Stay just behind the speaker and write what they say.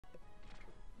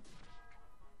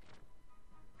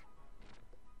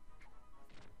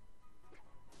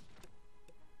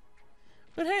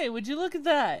But hey, would you look at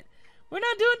that? We're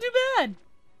not doing too bad.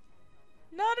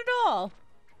 Not at all.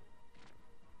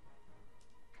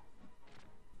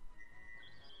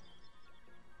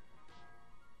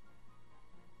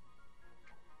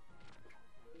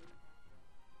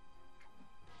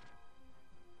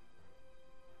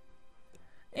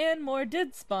 And more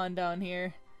did spawn down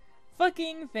here.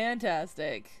 Fucking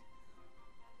fantastic.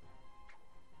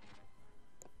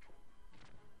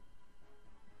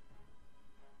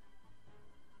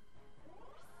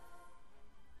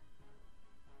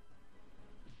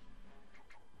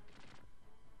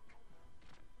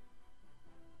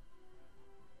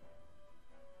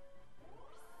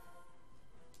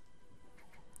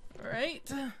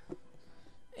 Right.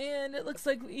 And it looks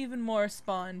like even more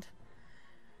spawned.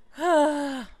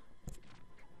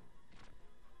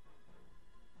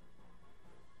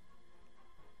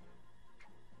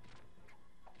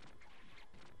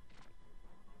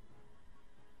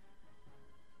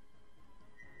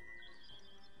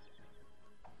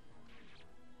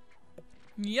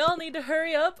 Y'all need to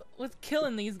hurry up with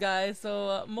killing these guys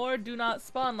so more do not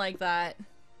spawn like that.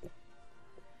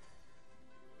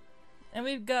 And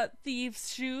we've got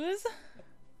thieves' shoes.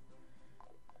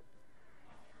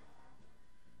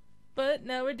 But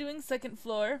now we're doing second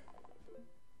floor.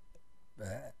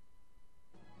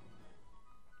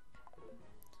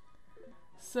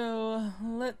 So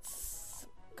let's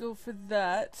go for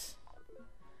that.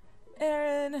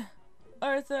 Aaron,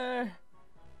 Arthur,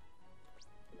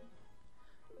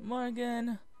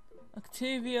 Morgan,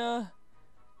 Octavia,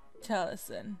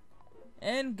 Taliesin,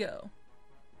 and go.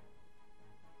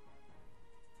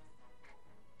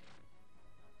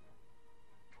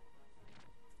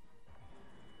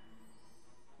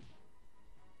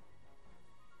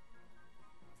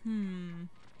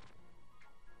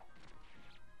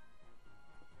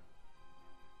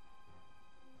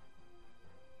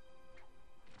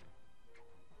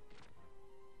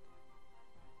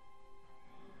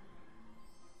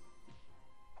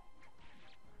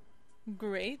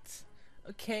 Great.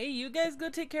 Okay, you guys go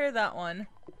take care of that one.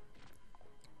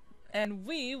 And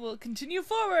we will continue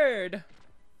forward!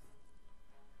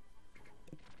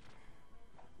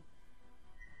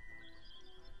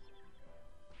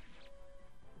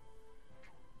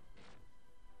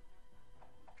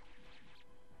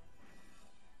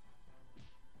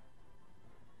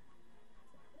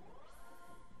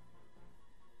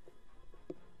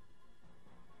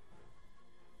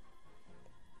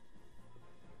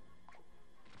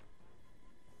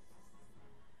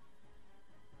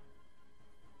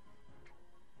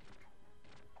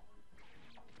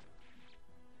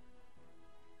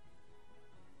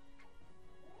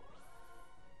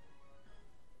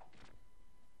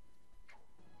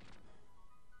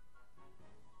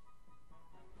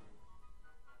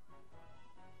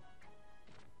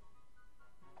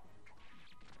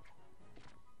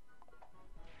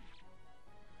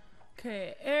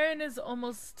 Okay, Aaron is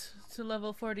almost to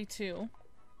level 42,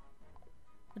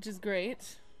 which is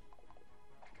great.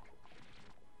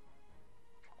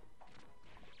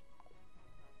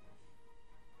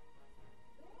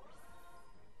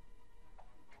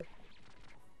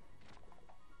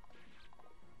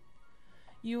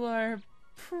 You are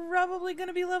probably going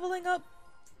to be leveling up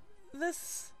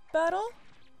this battle?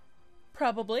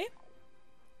 Probably.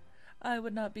 I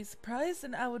would not be surprised,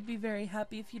 and I would be very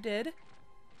happy if you did.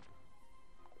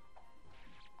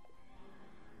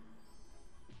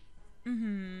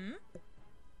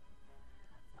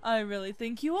 I really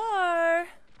think you are.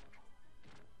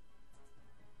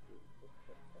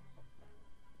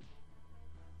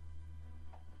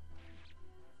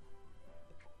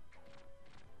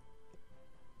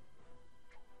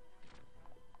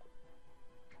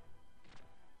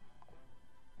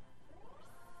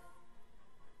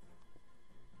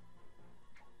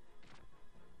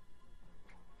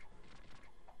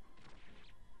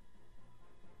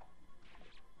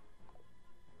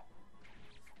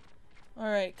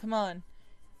 Alright, come on.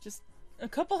 Just a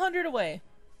couple hundred away.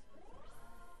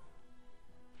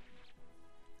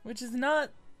 Which is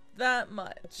not that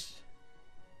much.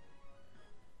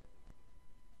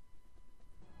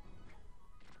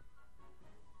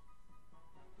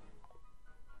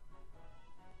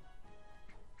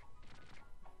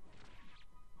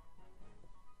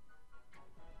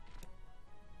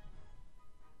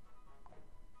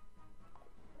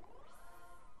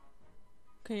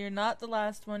 Okay, you're not the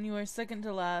last one, you are second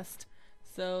to last.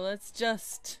 So let's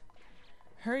just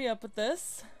hurry up with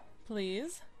this,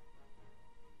 please.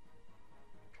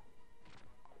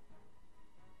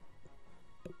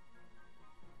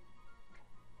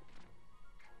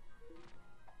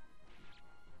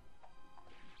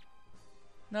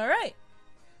 Alright,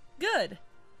 good.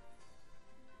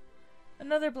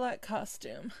 another black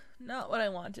costume. Not what I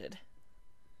wanted.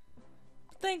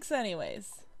 Thanks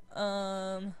anyways.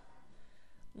 Last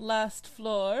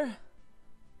floor.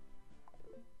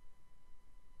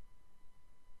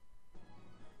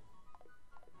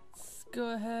 Let's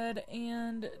go ahead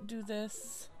and do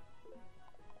this.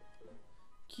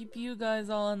 Keep you guys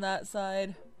all on that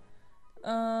side.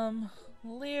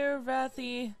 Lear,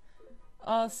 Rathy,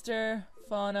 Oster,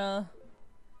 Fauna,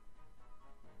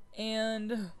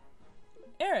 and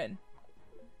Aaron.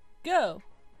 Go!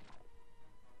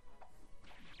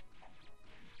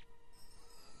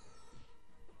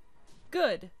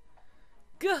 Good.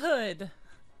 Good!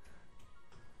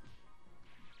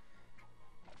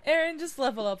 Aaron, just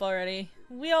level up already.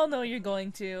 We all know you're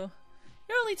going to. You're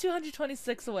only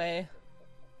 226 away.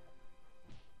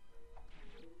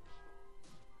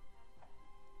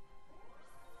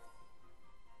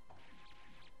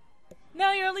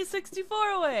 Now you're only 64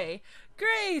 away!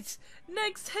 Great!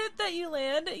 Next hit that you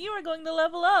land, you are going to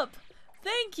level up!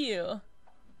 Thank you!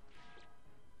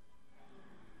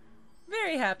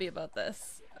 Very happy about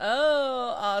this.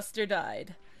 Oh, Oster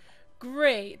died.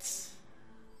 Great!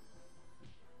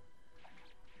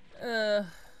 That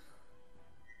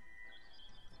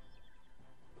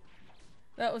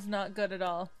was not good at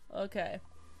all. Okay.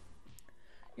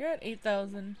 You're at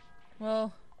 8,000.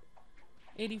 Well,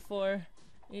 84.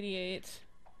 88.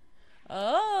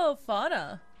 Oh,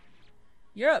 Fauna.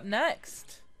 You're up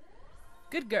next.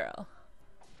 Good girl.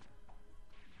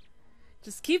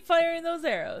 Just keep firing those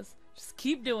arrows. Just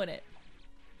keep doing it.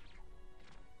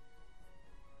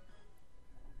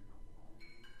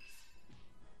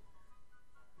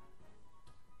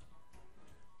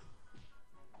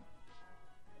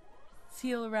 Let's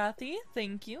heal Rathy.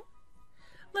 Thank you.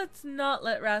 Let's not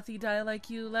let Rathy die like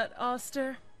you let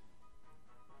Oster.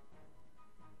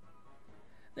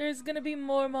 There's gonna be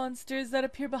more monsters that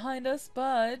appear behind us,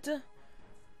 but...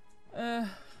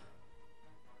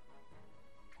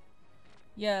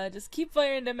 yeah, just keep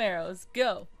firing them arrows.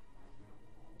 Go!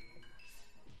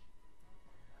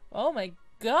 Oh my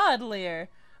god, Lear!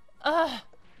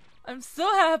 I'm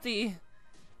so happy!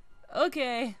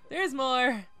 Okay, there's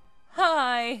more.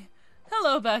 Hi!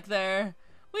 Hello back there.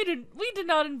 We did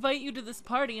not invite you to this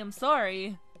party, I'm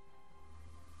sorry.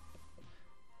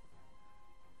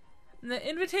 The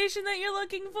invitation that you're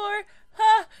looking for?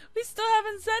 Ha! We still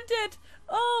haven't sent it!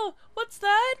 Oh, what's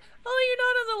that? Oh, you're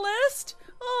not on the list?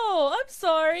 Oh, I'm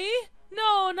sorry.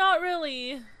 No, not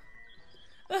really.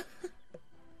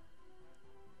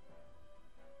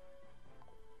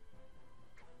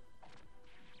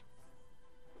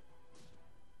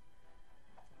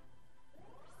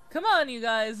 Come on, you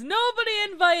guys. Nobody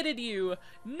invited you.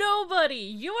 Nobody.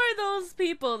 You are those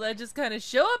people that just kind of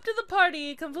show up to the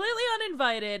party completely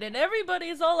uninvited, and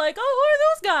everybody's all like, oh, who are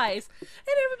those guys?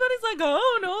 And everybody's like,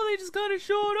 oh, no, they just kind of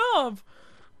showed up.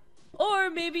 Or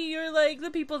maybe you're like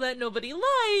the people that nobody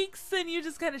likes, and you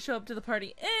just kind of show up to the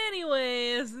party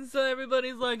anyways, and so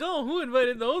everybody's like, oh, who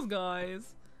invited those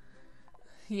guys?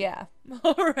 Yeah.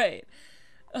 Alright.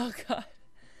 Oh, God.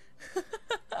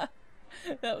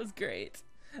 That was great.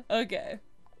 Okay.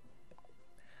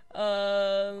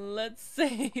 Let's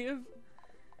save.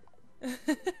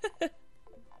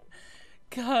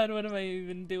 God, what am I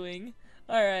even doing?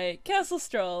 Alright, Castle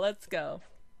Stroll, let's go.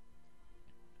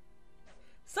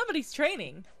 Somebody's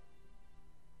training.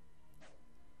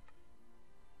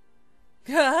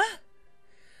 Huh?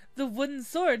 The wooden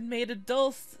sword made a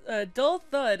dull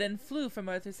thud and flew from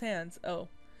Arthur's hands. Oh.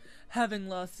 Having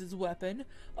lost his weapon,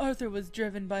 Arthur was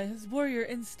driven by his warrior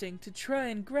instinct to try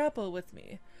and grapple with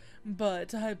me.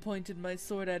 But I pointed my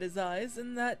sword at his eyes,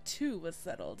 and that too was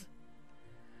settled.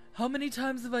 How many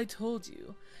times have I told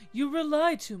you? You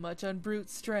rely too much on brute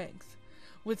strength.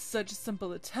 With such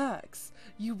simple attacks,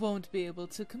 you won't be able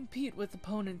to compete with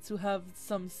opponents who have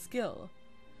some skill.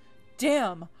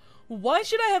 Damn! Why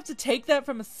should I have to take that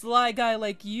from a sly guy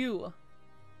like you?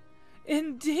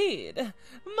 Indeed,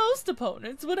 most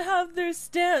opponents would have their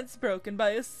stance broken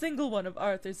by a single one of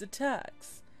Arthur's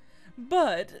attacks.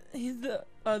 But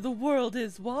the world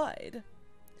is wide.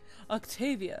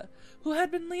 Octavia, who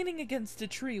had been leaning against a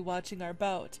tree watching our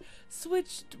bout,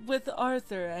 switched with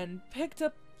Arthur and picked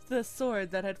up the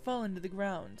sword that had fallen to the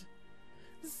ground.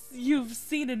 You've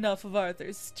seen enough of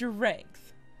Arthur's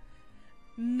strength.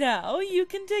 Now you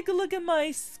can take a look at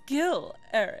my skill,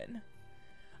 Arawn.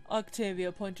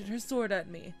 Octavia pointed her sword at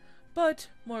me, but,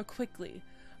 more quickly,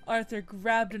 Arthur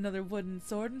grabbed another wooden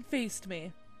sword and faced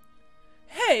me.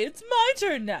 Hey, it's my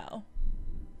turn now!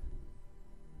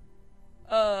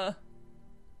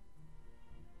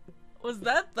 Was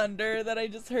that thunder that I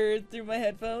just heard through my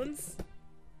headphones?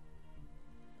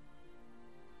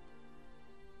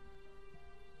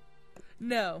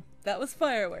 No, that was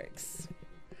fireworks.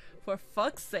 For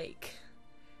fuck's sake.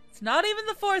 It's not even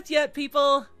the 4th yet,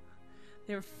 people.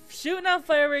 They were shooting out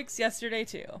fireworks yesterday,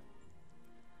 too.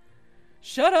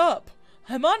 Shut up!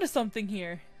 I'm onto something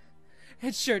here.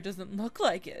 It sure doesn't look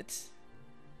like it.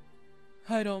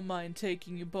 I don't mind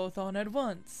taking you both on at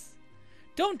once.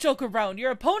 Don't joke around,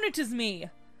 your opponent is me!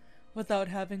 Without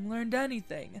having learned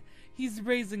anything, he's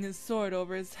raising his sword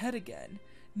over his head again.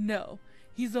 No,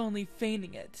 he's only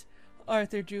feigning it.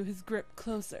 Arthur drew his grip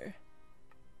closer.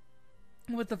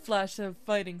 With a flash of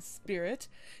fighting spirit,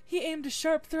 he aimed a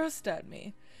sharp thrust at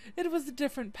me. It was a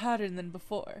different pattern than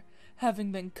before.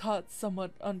 Having been caught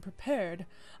somewhat unprepared,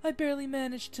 I barely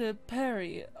managed to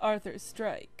parry Arthur's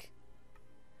strike.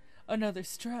 Another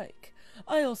strike.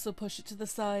 I also push it to the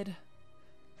side.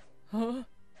 Huh?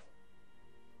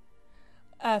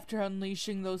 After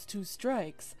unleashing those 2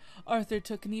 strikes, Arthur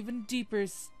took an even deeper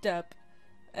step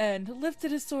and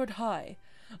lifted his sword high.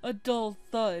 A dull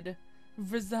thud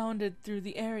resounded through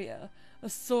the area. A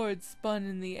sword spun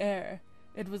in the air.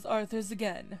 It was Arthur's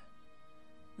again.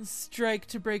 Strike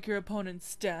to break your opponent's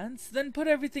stance, then put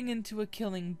everything into a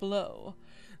killing blow.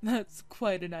 That's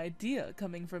quite an idea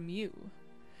coming from you.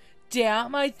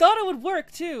 Damn, I thought it would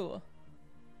work too.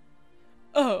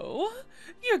 Oh,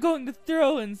 you're going to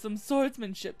throw in some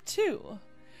swordsmanship too.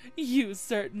 You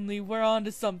certainly were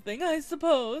onto something, I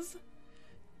suppose.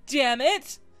 Damn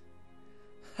it!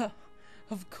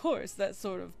 Of course that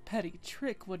sort of petty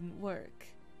trick wouldn't work.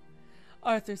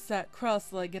 Arthur sat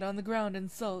cross-legged on the ground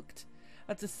and sulked.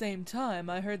 At the same time,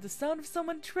 I heard the sound of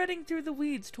someone treading through the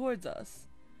weeds towards us.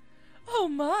 Oh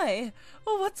my!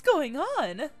 What's going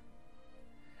on?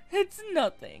 It's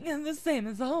nothing, the same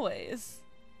as always.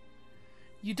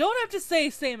 You don't have to say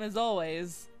same as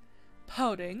always.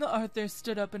 Pouting, Arthur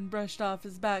stood up and brushed off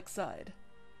his backside.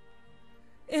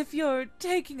 If you're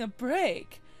taking a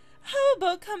break, how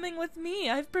about coming with me?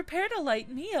 I've prepared a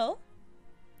light meal.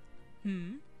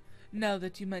 Now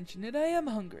that you mention it, I am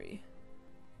hungry.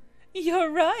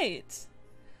 You're right.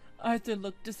 Arthur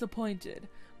looked disappointed,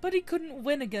 but he couldn't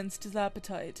win against his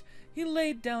appetite. He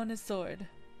laid down his sword.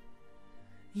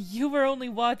 You were only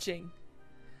watching.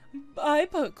 I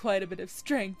put quite a bit of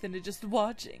strength into just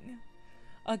watching.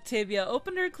 Octavia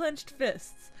opened her clenched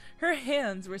fists. Her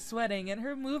hands were sweating and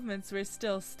her movements were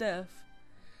still stiff.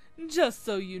 Just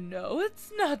so you know,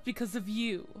 it's not because of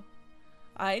you.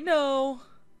 I know.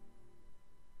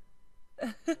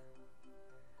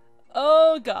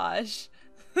 Oh gosh.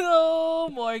 Oh,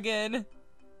 Morgan.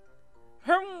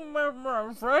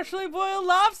 Freshly boiled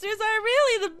lobsters are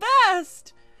really the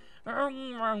best.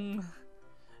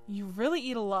 You really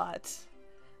eat a lot.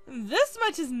 This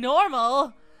much is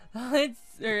normal.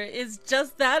 Is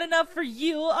just that enough for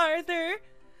you, Arthur?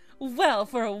 Well,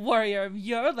 for a warrior of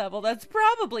your level, that's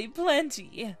probably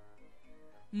plenty.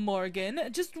 Morgan,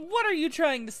 just what are you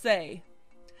trying to say?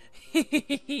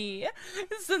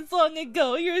 Since long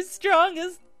ago,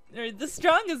 the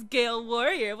strongest Gale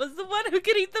warrior was the one who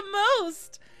could eat the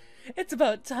most. It's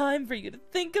about time for you to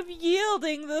think of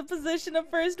yielding the position of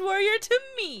first warrior to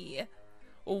me.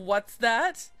 What's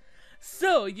that?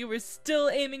 So, you were still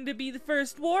aiming to be the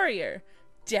first warrior.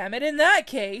 Damn it, in that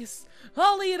case,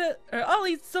 I'll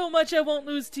eat so much I won't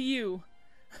lose to you.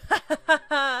 Ha ha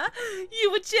ha!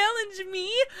 You would challenge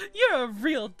me? You're a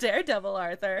real daredevil,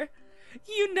 Arthur.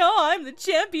 You know I'm the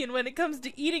champion when it comes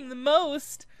to eating the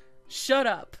most. Shut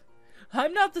up.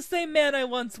 I'm not the same man I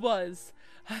once was.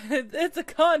 It's a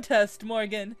contest,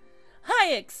 Morgan. I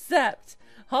accept.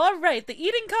 All right, the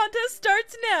eating contest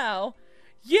starts now.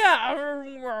 Yeah.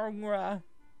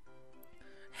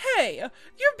 Hey,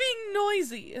 you're being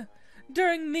noisy.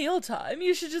 During mealtime,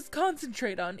 you should just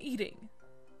concentrate on eating.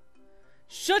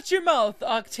 Shut your mouth,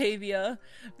 Octavia.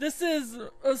 This is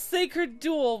a sacred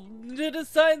duel to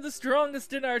decide the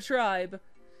strongest in our tribe.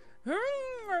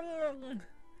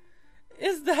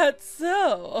 Is that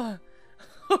so?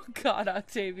 Oh God,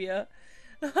 Octavia.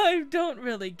 I don't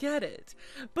really get it.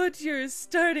 But you're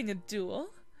starting a duel?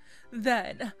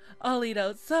 Then I'll eat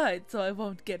outside so I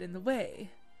won't get in the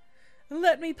way.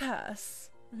 Let me pass.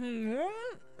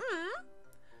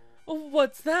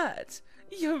 What's that?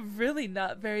 You're really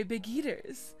not very big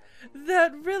eaters.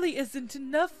 That really isn't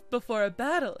enough before a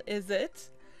battle, is it?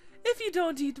 If you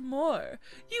don't eat more,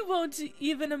 you won't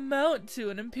even amount to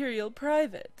an imperial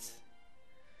private.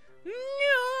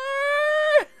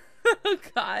 Oh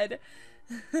God.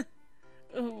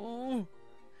 Oh.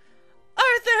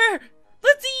 Arthur!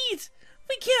 Let's eat!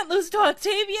 We can't lose to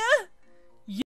Octavia!